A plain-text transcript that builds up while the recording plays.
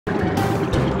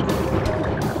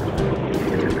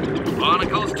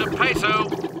Peso.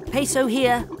 Peso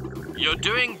here. You're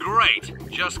doing great.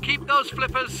 Just keep those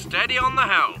flippers steady on the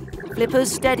helm.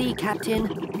 Flippers steady, Captain.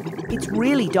 It's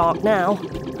really dark now,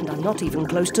 and I'm not even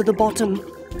close to the bottom.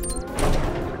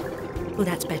 Oh,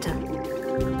 that's better.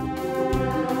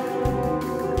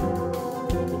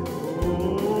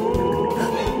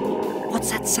 What's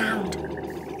that sound?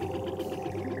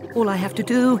 All I have to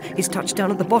do is touch down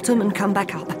at the bottom and come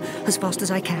back up as fast as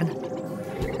I can.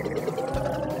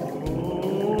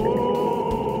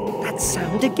 That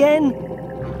sound again.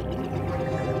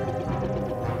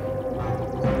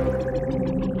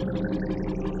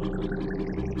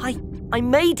 I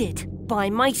made it by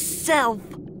myself,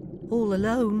 all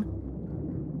alone.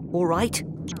 All right,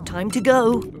 time to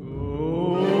go.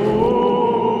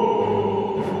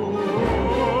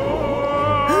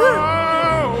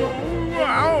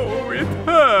 Ow, it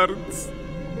hurts.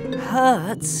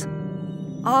 Hurts?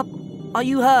 Are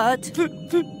you hurt?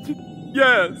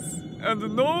 Yes,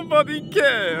 and nobody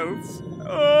cares.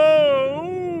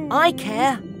 Oh! I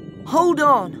care. Hold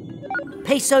on.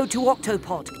 Peso to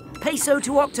Octopod. Peso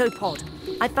to Octopod.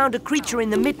 I found a creature in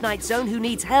the Midnight Zone who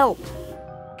needs help.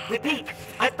 Repeat.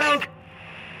 I found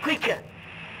creature.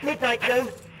 Midnight Zone.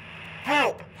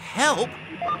 Help. Help?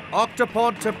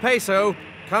 Octopod to Peso.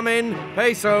 Come in,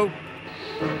 Peso.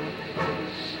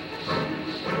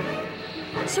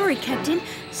 Sorry, Captain.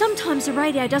 Sometimes the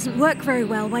radio doesn't work very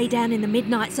well way down in the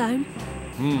Midnight Zone.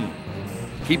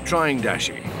 Keep trying,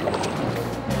 Dashi.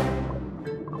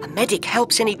 A medic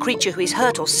helps any creature who is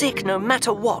hurt or sick, no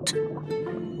matter what.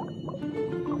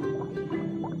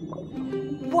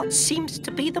 What seems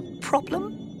to be the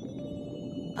problem?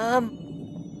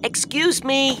 Excuse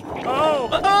me. Oh!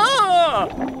 Ah!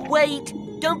 Wait,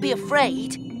 don't be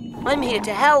afraid. I'm here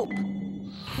to help.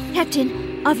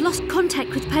 Captain, I've lost contact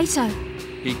with Peso.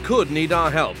 He could need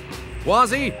our help.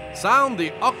 Kwazii, sound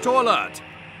the Octo alert.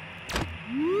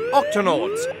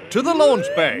 Octonauts, to the launch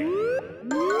bay.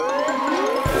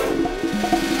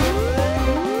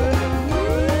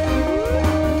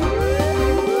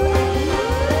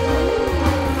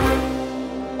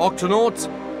 Octonauts,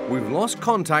 we've lost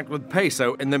contact with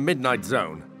Peso in the Midnight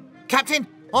Zone. Captain,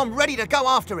 I'm ready to go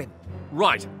after him.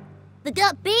 Right. The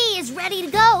Duck Bee is ready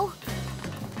to go.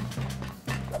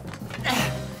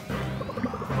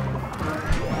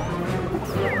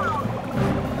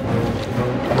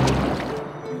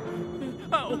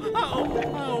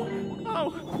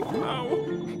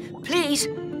 Please,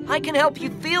 I can help you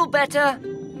feel better.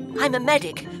 I'm a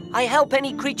medic. I help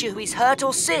any creature who is hurt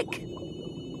or sick.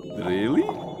 Really?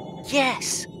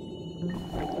 Yes.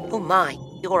 Oh my,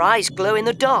 your eyes glow in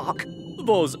the dark.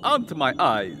 Those aren't my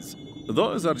eyes.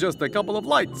 Those are just a couple of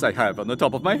lights I have on the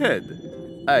top of my head.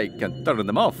 I can turn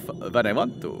them off when I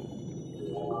want to.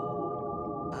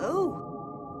 Oh.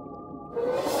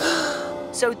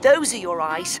 So those are your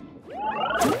eyes.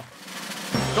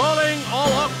 Calling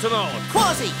all Octonauts.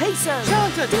 Kwazii! Peso!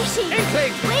 Dashi!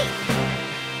 Inkling! Wait!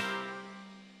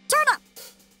 Turn up!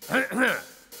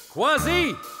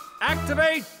 Kwazii,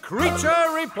 activate creature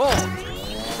report.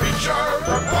 Creature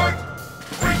report!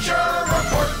 Creature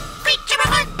report! Creature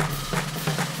report!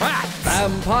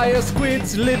 Vampire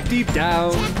squids live deep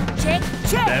down. Check,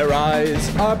 check! Their eyes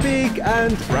are big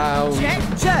and brown. Check,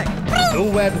 check! The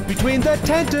web between their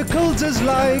tentacles is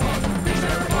like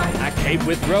a cape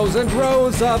with rows and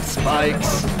rows of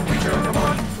spikes.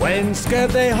 When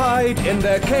scared they hide in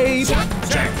their cave.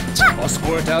 Check, check! Or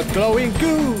squirt out glowing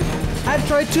goo and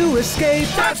try to escape.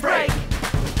 That's break!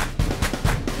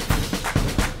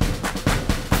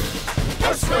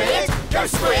 Go squid! Go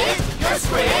squid! Go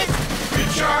squid!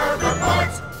 Creature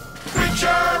report!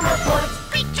 Creature report!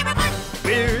 Creature report!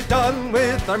 We're done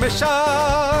with our mission.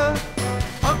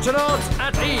 Octonauts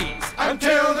at ease.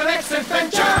 Until the next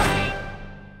adventure!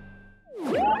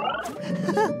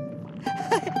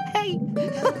 Hey,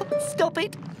 stop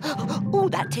it. Oh,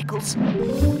 that tickles.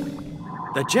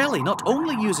 The jelly not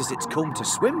only uses its comb to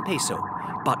swim, Peso,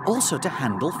 but also to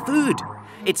handle food.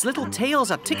 Its little tails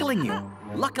are tickling you.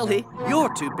 Luckily,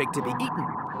 you're too big to be eaten.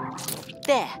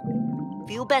 There.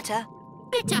 Feel better?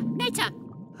 Better, better!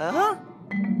 Huh?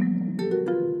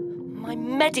 My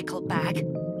medical bag.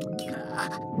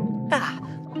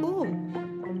 Ooh.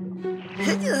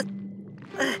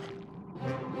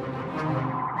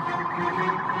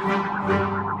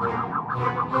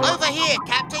 Over here,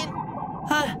 Captain.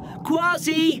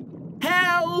 Kwazii,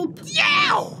 help!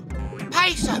 Yow!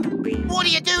 Peso, what are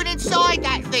you doing inside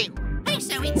that thing?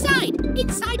 Peso inside!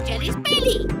 Inside Jelly's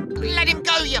belly! Let him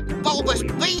go, you bulbous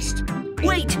beast!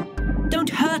 Wait! Don't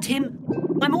hurt him.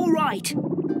 I'm all right.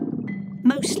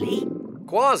 Mostly.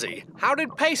 Kwazii, how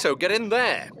did Peso get in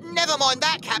there? Never mind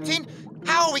that, Captain.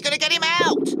 How are we going to get him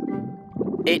out?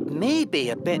 It may be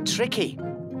a bit tricky.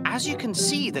 As you can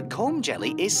see, the comb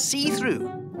jelly is see-through.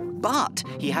 But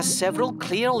he has several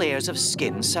clear layers of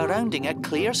skin surrounding a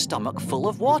clear stomach full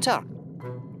of water.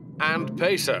 And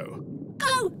Peso.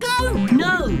 Go, go!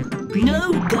 No!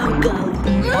 No, go, go!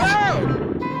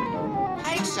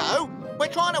 Peso, we're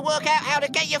trying to work out how to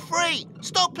get you free.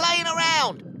 Stop playing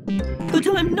around. But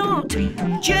I'm not!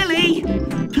 Jelly!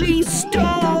 Please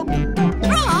stop!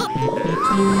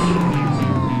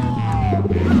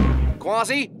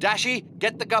 Kwazii, Dashi,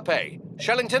 get the guppy.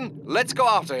 Shellington, let's go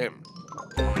after him.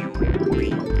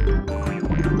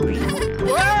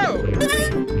 Whoa!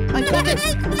 I got it!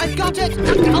 I got it!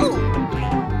 Oh!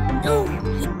 Oh,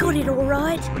 he got it all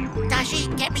right. Dashi,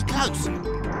 get me close.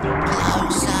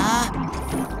 Closer.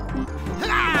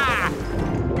 Ha!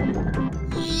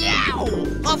 Yow!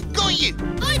 I've got you!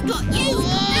 I've got you!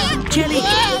 Jelly!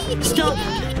 Stop!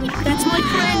 That's my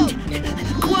friend!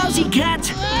 Kwazii Cat!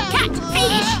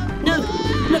 Catfish! No,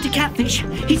 not a catfish.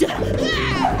 He's a...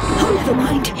 Oh, never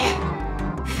mind.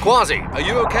 Kwazii, are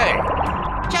you okay?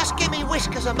 Just give me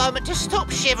Whiskers a moment to stop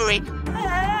shivering.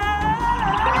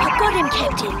 I got him,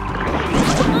 Captain.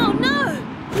 Oh,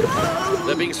 no!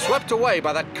 They're being swept away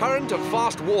by that current of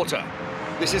fast water.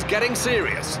 This is getting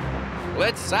serious.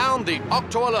 Let's sound the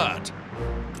Octo Alert.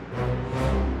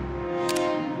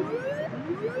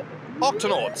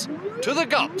 Octonauts, to the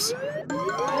gups.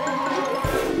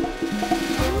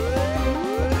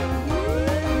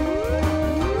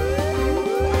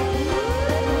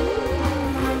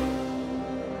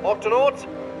 Octonauts,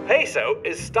 Peso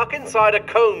is stuck inside a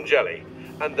cone jelly,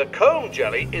 and the cone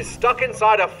jelly is stuck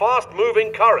inside a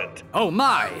fast-moving current. Oh,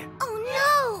 my!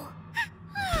 Oh, no!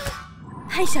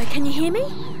 Peso, can you hear me?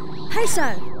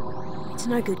 Peso! It's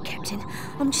no good, Captain.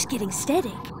 I'm just getting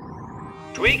static.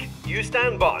 Tweak, you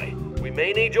stand by. We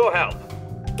may need your help.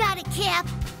 Got it, Cap.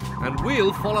 And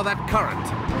we'll follow that current.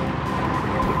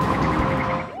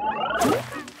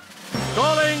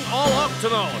 Calling all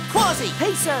Octonauts. Kwazii!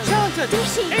 Peso!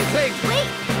 Dashi! Inkling! Wait!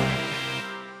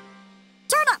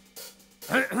 Turn up!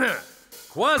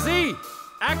 Kwazii,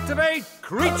 activate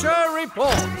Creature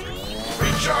Report.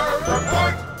 Creature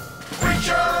report!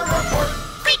 Creature report!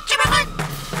 Creature report!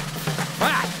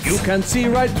 You can see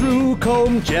right through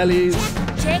comb jellies.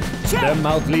 Check, Their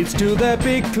mouth leads to their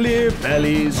big clear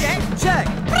bellies. Check!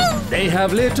 They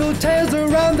have little tails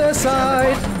around their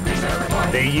side.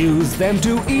 They use them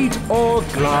to eat or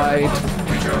glide.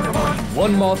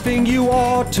 One more thing you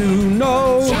ought to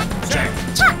know.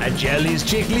 A jelly's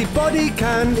jiggly body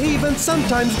can even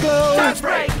sometimes glow. That's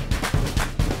right!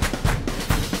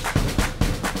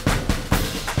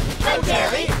 Go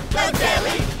jelly! Go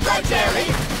jelly! Go jelly!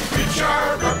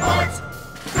 Creature report!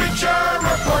 Creature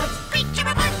report! Creature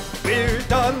report! We're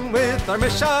done with our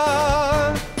mission.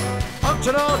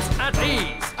 Octonauts at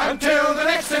ease. Until the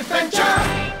next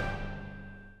adventure!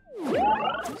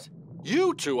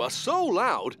 You two are so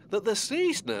loud that the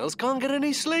sea snails can't get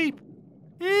any sleep.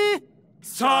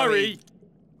 Sorry.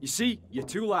 You see, you're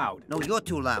too loud. No, you're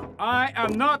too loud. I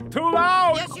am not too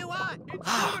loud. Yes, you are.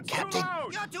 Ah, Captain,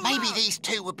 maybe these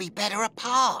two would be better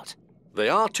apart. They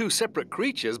are two separate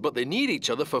creatures, but they need each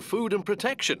other for food and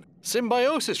protection.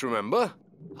 Symbiosis, remember?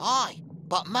 Aye,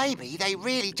 but maybe they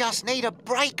really just need a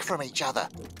break from each other.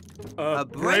 A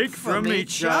break from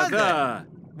each other.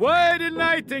 Why didn't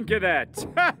I think of that?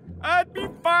 I'd be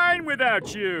fine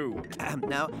without you.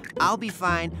 No, I'll be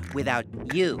fine without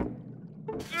you.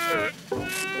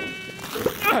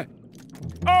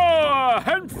 Oh,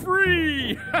 I'm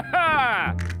free!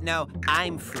 No,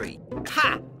 I'm free.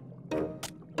 Ha!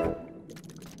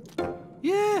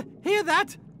 Yeah, hear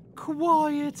that?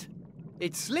 Quiet.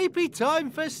 It's sleepy time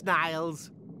for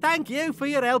snails. Thank you for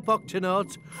your help,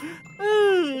 Octonauts.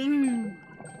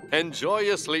 Enjoy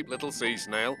your sleep, little sea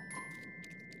snail.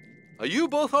 Are you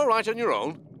both all right on your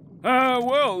own?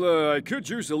 Well, I could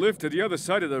use a lift to the other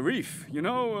side of the reef. You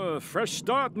know, fresh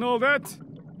start and all that.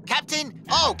 Captain,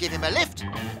 I'll give him a lift.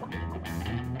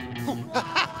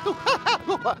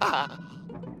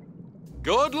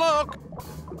 Good luck.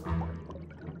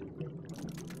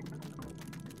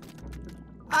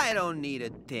 I don't need a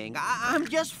thing. I'm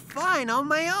just fine on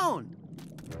my own.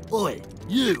 Oi,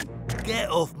 you, get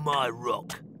off my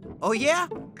rock. Oh, yeah?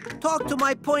 Talk to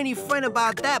my pointy friend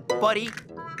about that, buddy.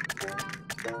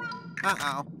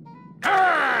 Uh-oh.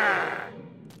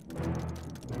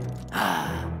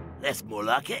 That's more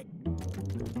like it.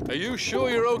 Are you sure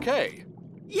you're okay?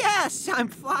 Yes, I'm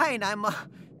fine.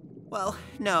 Well,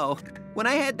 no. When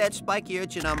I had that spiky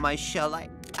urchin on my shell, I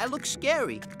looked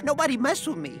scary. Nobody messed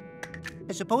with me.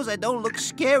 I suppose I don't look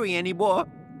scary anymore.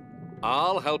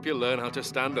 I'll help you learn how to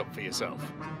stand up for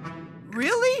yourself.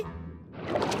 Really?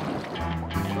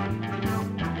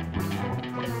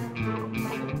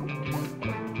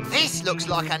 This looks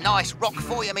like a nice rock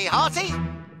for you, me hearty.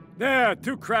 There,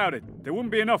 too crowded. There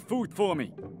wouldn't be enough food for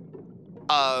me.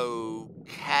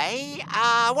 Okay.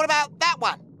 What about that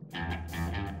one?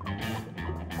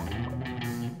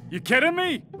 You kidding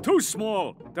me? Too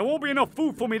small. There won't be enough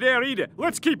food for me there either.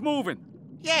 Let's keep moving.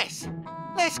 Yes,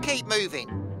 let's keep moving.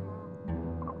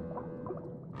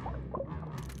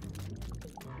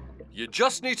 You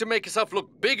just need to make yourself look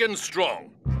big and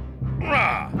strong.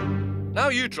 Rah! Now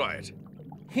you try it.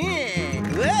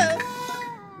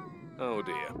 Oh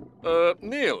dear.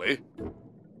 Nearly.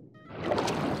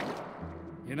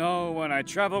 You know, when I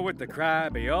travel with the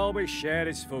crab, he always shared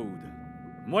his food.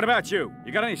 And what about you?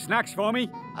 You got any snacks for me?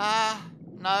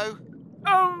 No.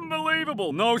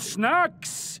 Unbelievable! No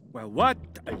snacks? Well, what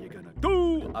are you gonna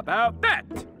do about that?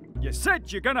 You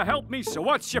said you're gonna help me, so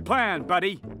what's your plan,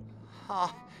 buddy?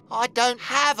 I don't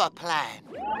have a plan.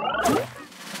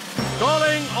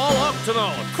 Calling all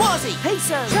Octonauts. Kwazii!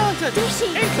 Peso! Charlton! Dishy!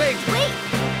 Inkling! Wait!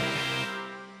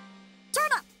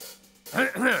 Turn up!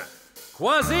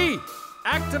 Kwazii,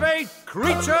 activate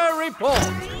creature report.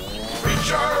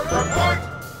 Creature report!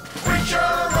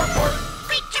 Creature report!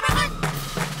 Creature report!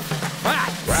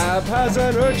 Crab has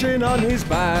an urchin on his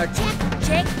back.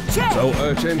 Check, check! So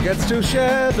urchin gets to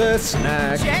share the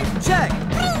snack. Check, check!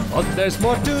 But there's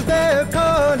more to their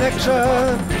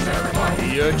connection.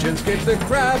 The urchins give the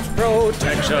crabs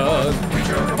protection.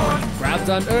 Crabs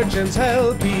and urchins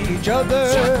help each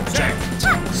other. Check!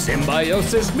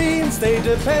 Symbiosis means they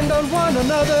depend on one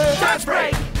another. Catch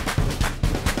break!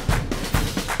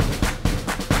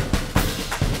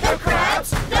 No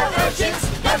crabs, no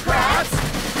urchins, no crabs!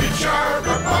 Creature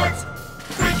report!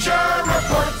 Creature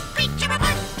report! Creature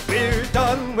report! We're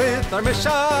done with our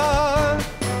mission.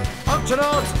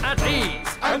 Octonauts at ease.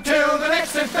 Until the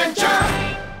next adventure!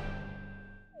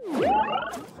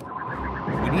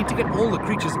 We need to get all the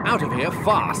creatures out of here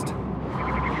fast.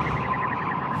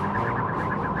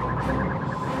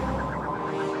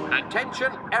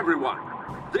 Attention, everyone.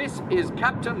 This is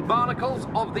Captain Barnacles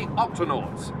of the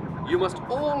Octonauts. You must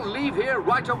all leave here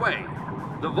right away.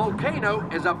 The volcano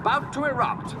is about to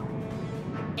erupt.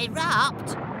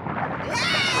 Erupt?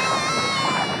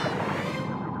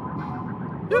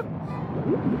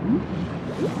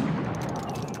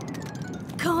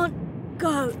 Can't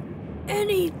go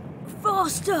any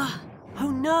faster.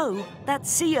 Oh no, that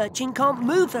sea urchin can't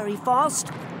move very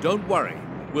fast. Don't worry.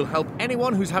 We'll help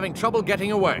anyone who's having trouble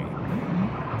getting away.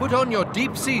 Put on your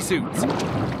deep sea suits.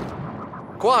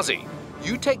 Kwazii,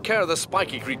 you take care of the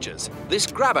spiky creatures. This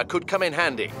grabber could come in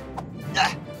handy.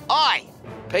 Aye!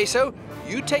 Peso,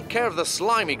 you take care of the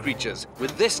slimy creatures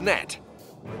with this net.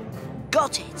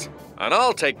 Got it. And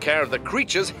I'll take care of the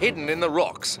creatures hidden in the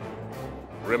rocks.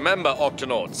 Remember,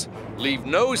 Octonauts, leave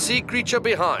no sea creature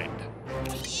behind.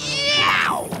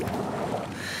 Yow!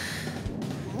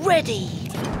 Ready.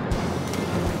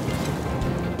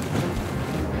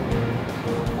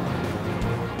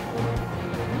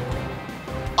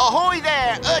 Ahoy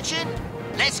there, urchin!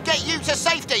 Let's get you to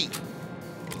safety.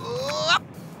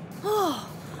 Oh,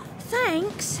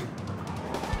 thanks.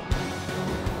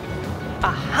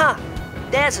 Aha!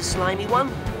 There's a slimy one.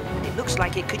 And it looks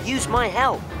like it could use my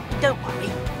help. Don't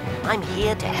worry. I'm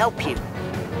here to help you.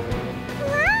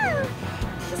 Wow,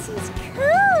 this is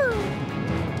cool.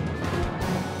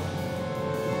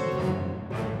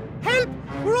 Help!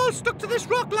 We're all stuck to this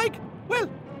rock like, well,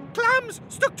 clams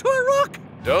stuck to a rock.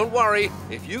 Don't worry,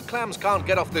 if you clams can't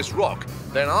get off this rock,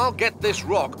 then I'll get this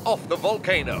rock off the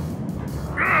volcano.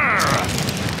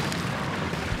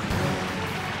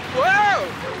 Whoa!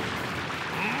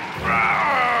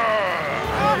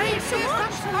 Oh, hey, see,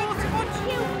 that's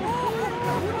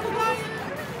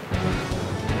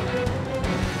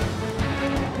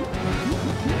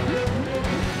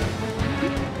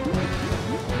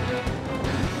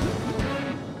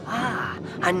Ah,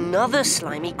 another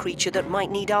slimy creature that might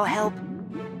need our help.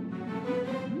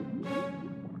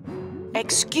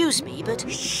 Excuse me, but...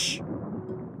 Shh!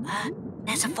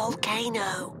 There's a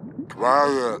volcano.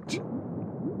 Quiet.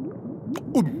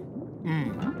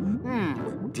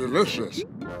 Delicious.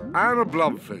 I'm a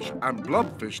blobfish, and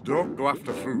blobfish don't go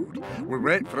after food. We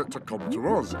wait for it to come to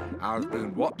us. I've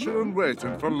been watching and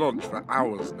waiting for lunch for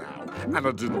hours now, and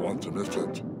I didn't want to miss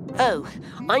it. Oh,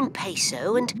 I'm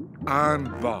Peso and...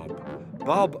 I'm Bob.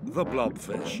 Bob the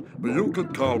blobfish, but you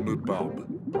could call me Bob.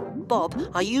 Bob,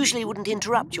 I usually wouldn't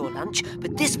interrupt your lunch,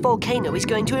 but this volcano is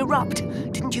going to erupt.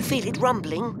 Didn't you feel it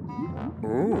rumbling?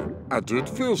 Oh, I did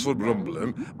feel some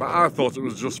rumbling, but I thought it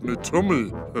was just my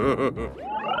tummy.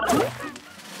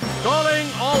 Calling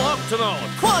all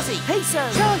Octonauts. Kwazii! Peso!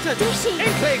 Charlton! Dishy!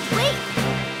 Inkling! Wait!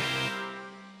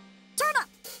 Turn up!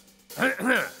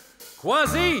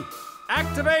 Kwazii,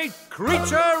 activate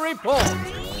Creature Report.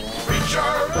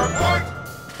 Creature report!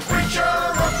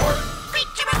 Creature report!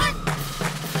 Creature report!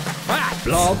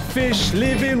 Blobfish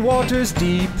live in waters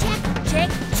deep. Check,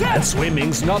 check. And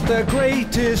swimming's not their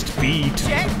greatest feat.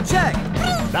 Check, check.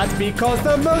 That's because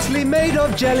they're mostly made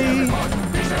of jelly,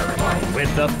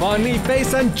 with a funny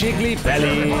face and jiggly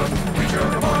belly.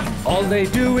 All they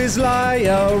do is lie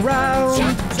around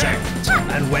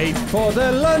and wait for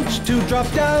their lunch to drop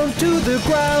down to the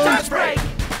ground. Dance break!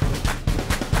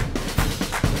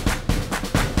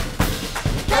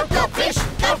 Go blobfish!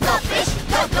 Go blobfish!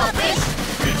 Go blobfish!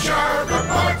 Creature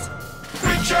report!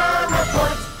 Creature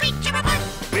report! Creature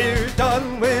report! We're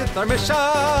done with our mission.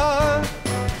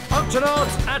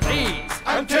 Octonauts at ease.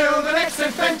 Until the next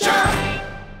adventure!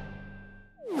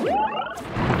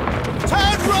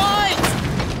 Turn right!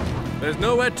 There's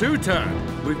nowhere to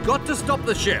turn. We've got to stop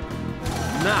the ship.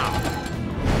 Now.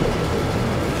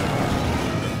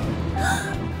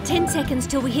 10 seconds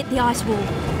till we hit the ice wall.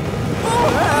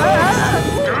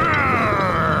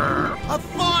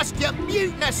 Avast, you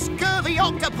mutinous, scurvy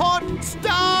octopod!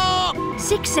 Stop!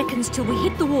 6 seconds till we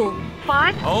hit the wall.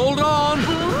 5, Hold on. 3,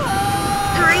 2,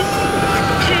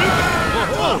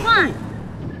 1.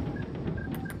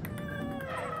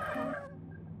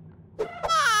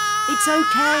 It's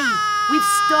okay. We've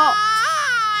stopped.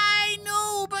 I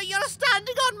know, but you're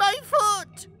standing on my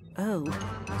foot! Oh,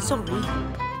 sorry.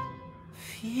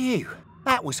 Phew,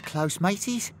 that was close,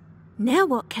 mateys. Now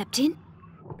what, Captain?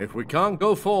 If we can't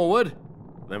go forward,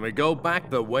 then we go back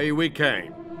the way we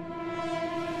came.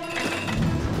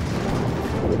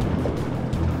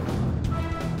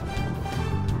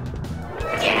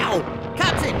 Yow!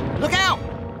 Captain, look out!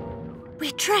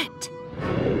 We're trapped.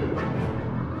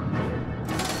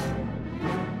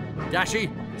 Dashi,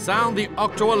 sound the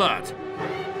Octo Alert.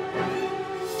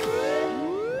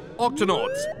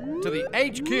 Octonauts, to the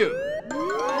HQ.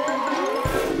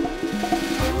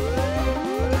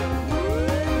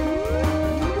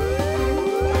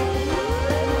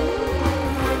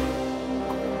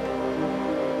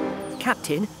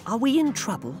 Captain, are we in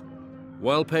trouble?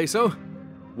 Well, Peso,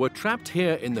 we're trapped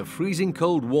here in the freezing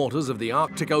cold waters of the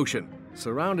Arctic Ocean,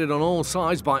 surrounded on all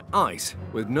sides by ice,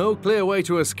 with no clear way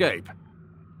to escape.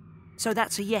 So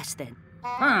that's a yes then.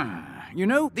 You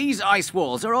know, these ice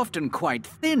walls are often quite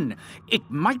thin. It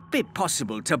might be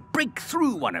possible to break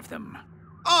through one of them.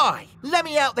 Aye, let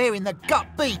me out there in the gut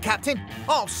B, Captain.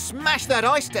 I'll smash that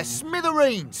ice to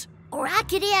smithereens. Or I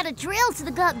could add a drill to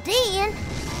the gut D and...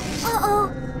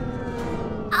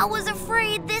 Uh-oh. I was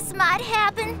afraid this might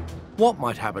happen. What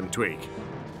might happen, Tweak?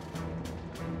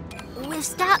 We've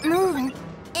stopped moving,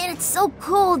 and it's so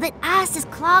cold that ice is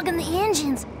clogging the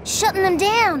engines, shutting them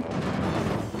down.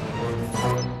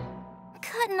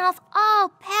 Cutting off all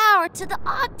power to the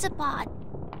Octopod.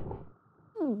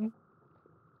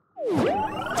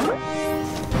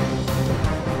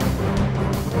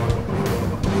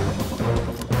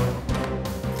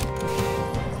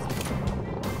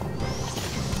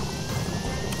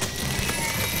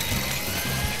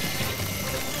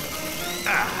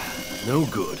 No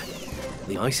good.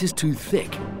 The ice is too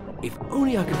thick. If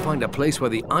only I could find a place where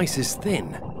the ice is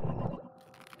thin.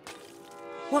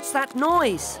 What's that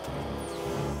noise?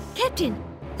 Captain,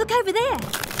 look over there.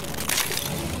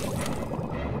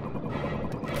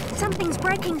 Something's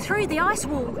breaking through the ice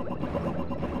wall.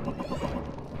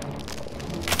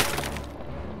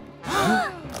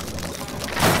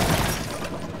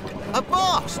 A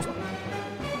blast!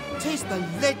 'Tis the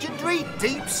legendary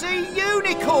deep-sea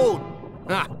unicorn!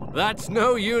 Ha! That's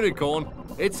no unicorn.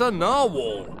 It's a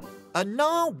narwhal. A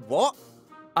what?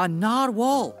 A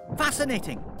narwhal.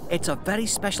 Fascinating. It's a very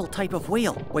special type of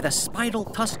whale with a spiral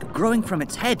tusk growing from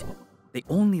its head. They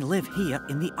only live here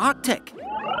in the Arctic.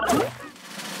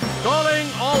 Calling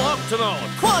all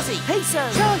Octonauts. Kwazii! Peso!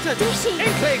 Charlton! Dishy!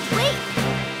 Inkling! Wait!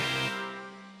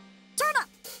 Turn up!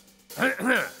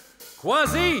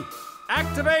 Kwazii,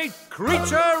 activate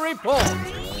Creature Report.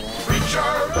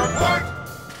 Creature report!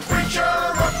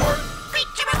 Creature report!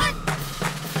 Creature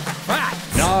report!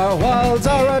 Narwhals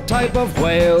are a type of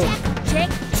whale. Check,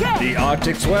 check! The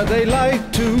Arctic's where they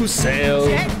like to sail.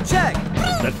 Check!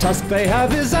 The tusk they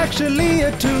have is actually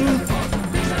a tooth.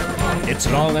 It's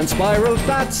long and spiral,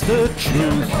 that's the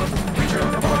truth.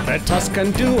 Their tusk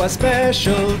can do a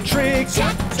special trick.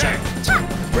 Check!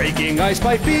 Breaking ice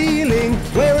by feeling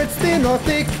where it's thin or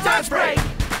thick. Dance break!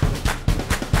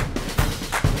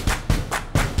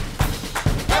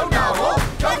 Go narwhal!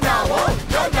 Go narwhal!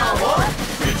 Go narwhal!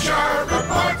 Creature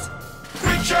report!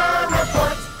 Creature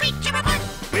report! Creature report!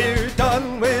 We're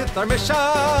done with our mission.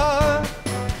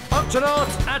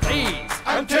 Octonauts at ease.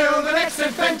 Until the next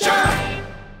adventure!